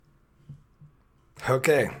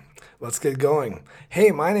Okay, let's get going.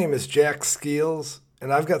 Hey, my name is Jack Skeels,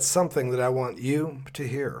 and I've got something that I want you to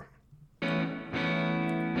hear.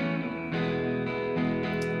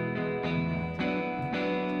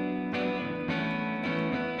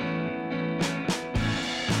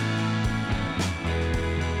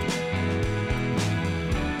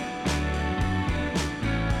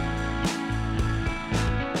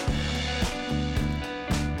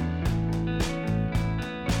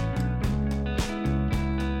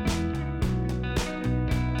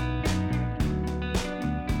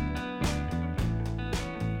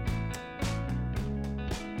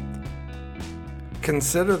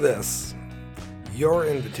 Consider this your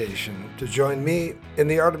invitation to join me in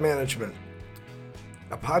the Art of Management,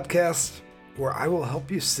 a podcast where I will help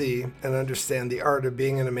you see and understand the art of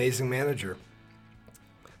being an amazing manager.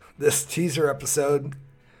 This teaser episode,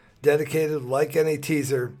 dedicated like any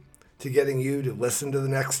teaser, to getting you to listen to the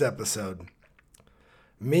next episode.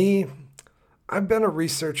 Me, I've been a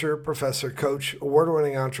researcher, professor, coach,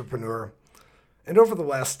 award-winning entrepreneur, and over the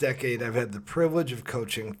last decade, I've had the privilege of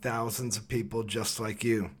coaching thousands of people just like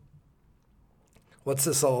you. What's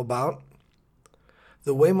this all about?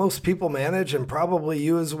 The way most people manage, and probably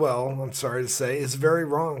you as well, I'm sorry to say, is very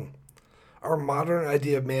wrong. Our modern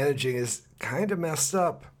idea of managing is kind of messed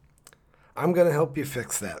up. I'm going to help you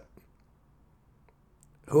fix that.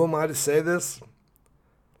 Who am I to say this?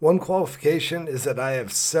 One qualification is that I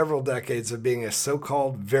have several decades of being a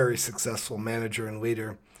so-called very successful manager and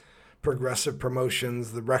leader, progressive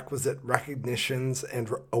promotions, the requisite recognitions and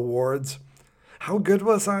awards. How good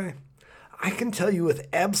was I? I can tell you with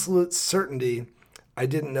absolute certainty I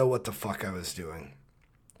didn't know what the fuck I was doing.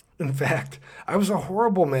 In fact, I was a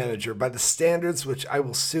horrible manager by the standards which I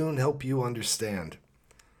will soon help you understand.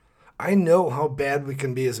 I know how bad we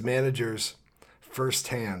can be as managers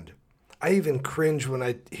firsthand. I even cringe when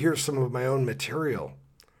I hear some of my own material.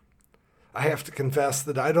 I have to confess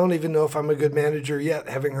that I don't even know if I'm a good manager yet,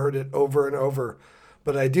 having heard it over and over,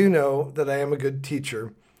 but I do know that I am a good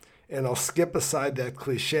teacher, and I'll skip aside that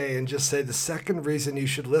cliche and just say the second reason you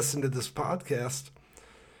should listen to this podcast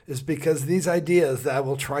is because these ideas that I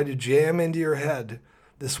will try to jam into your head,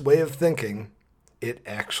 this way of thinking, it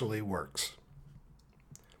actually works.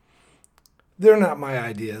 They're not my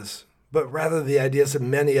ideas, but rather the ideas of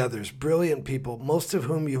many others, brilliant people, most of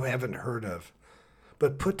whom you haven't heard of.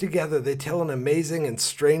 But put together, they tell an amazing and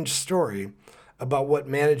strange story about what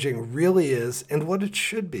managing really is and what it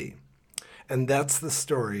should be. And that's the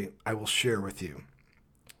story I will share with you.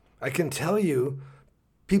 I can tell you,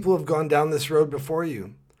 people have gone down this road before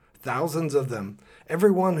you, thousands of them.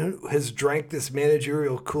 Everyone who has drank this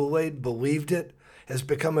managerial Kool-Aid, believed it, has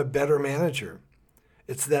become a better manager.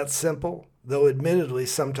 It's that simple, though admittedly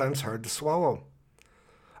sometimes hard to swallow.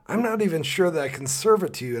 I'm not even sure that I can serve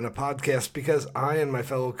it to you in a podcast because I and my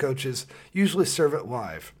fellow coaches usually serve it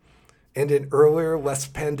live, and in earlier, less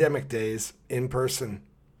pandemic days, in person.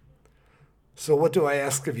 So what do I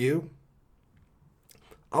ask of you?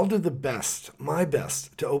 I'll do the best, my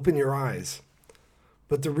best, to open your eyes.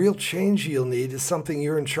 But the real change you'll need is something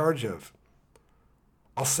you're in charge of.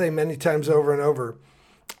 I'll say many times over and over,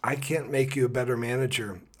 I can't make you a better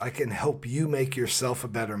manager. I can help you make yourself a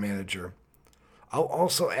better manager. I'll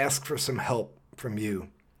also ask for some help from you.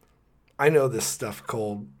 I know this stuff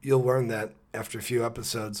cold. You'll learn that after a few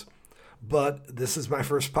episodes. But this is my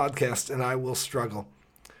first podcast, and I will struggle.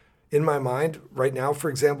 In my mind, right now, for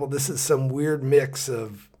example, this is some weird mix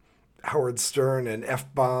of Howard Stern and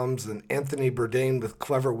F-bombs and Anthony Bourdain with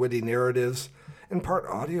clever, witty narratives, and part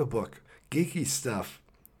audiobook, geeky stuff,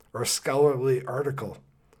 or a scholarly article.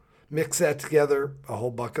 Mix that together, a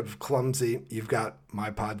whole bucket of clumsy, you've got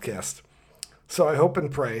my podcast. So I hope and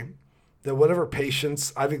pray that whatever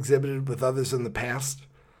patience I've exhibited with others in the past,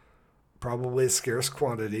 probably a scarce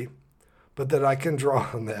quantity, but that I can draw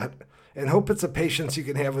on that, and hope it's a patience you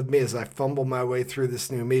can have with me as I fumble my way through this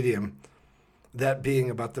new medium. That being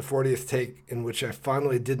about the 40th take in which I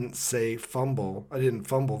finally didn't say fumble. I didn't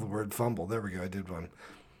fumble the word fumble. There we go, I did one.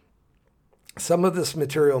 Some of this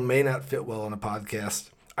material may not fit well in a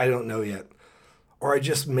podcast. I don't know yet. Or I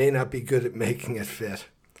just may not be good at making it fit.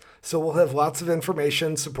 So we'll have lots of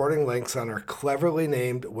information, supporting links on our cleverly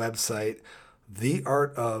named website,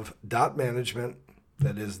 theartof.management.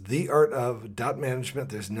 That is theartof.management.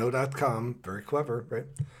 There's no .com. Very clever, right?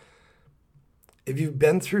 If you've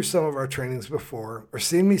been through some of our trainings before or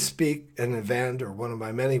seen me speak at an event or one of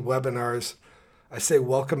my many webinars, I say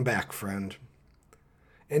welcome back, friend.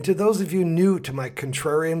 And to those of you new to my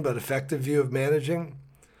contrarian but effective view of managing,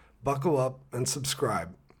 buckle up and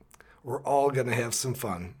subscribe. We're all going to have some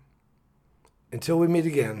fun. Until we meet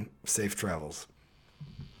again, safe travels.